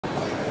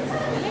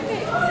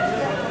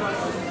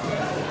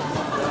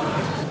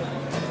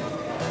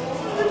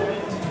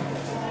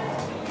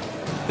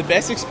The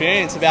best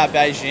experience about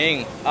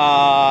Beijing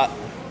are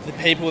the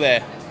people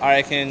there. I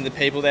reckon the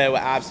people there were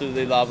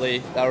absolutely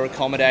lovely. They were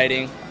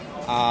accommodating.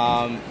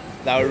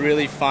 They were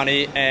really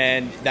funny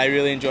and they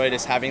really enjoyed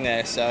us having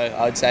there. So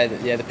I would say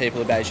that, yeah, the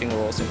people of Beijing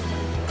were awesome.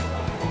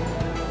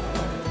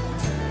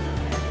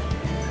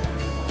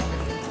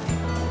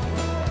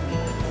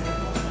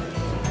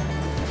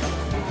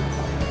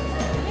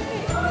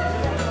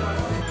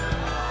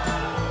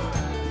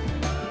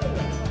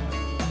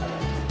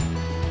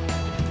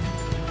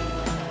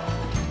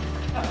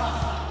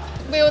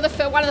 We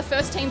were one of the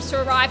first teams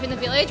to arrive in the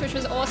village, which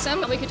was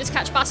awesome. We could just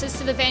catch buses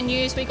to the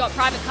venues, we got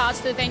private cars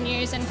to the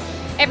venues, and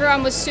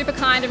everyone was super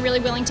kind and really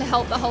willing to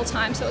help the whole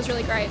time, so it was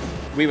really great.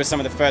 We were some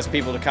of the first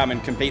people to come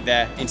and compete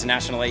there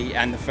internationally,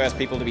 and the first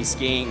people to be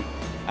skiing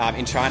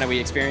in China. We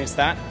experienced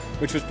that,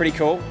 which was pretty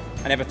cool.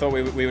 I never thought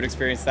we would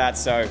experience that,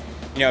 so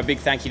a big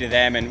thank you to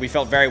them, and we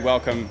felt very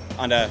welcome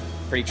under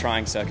pretty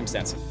trying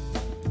circumstances.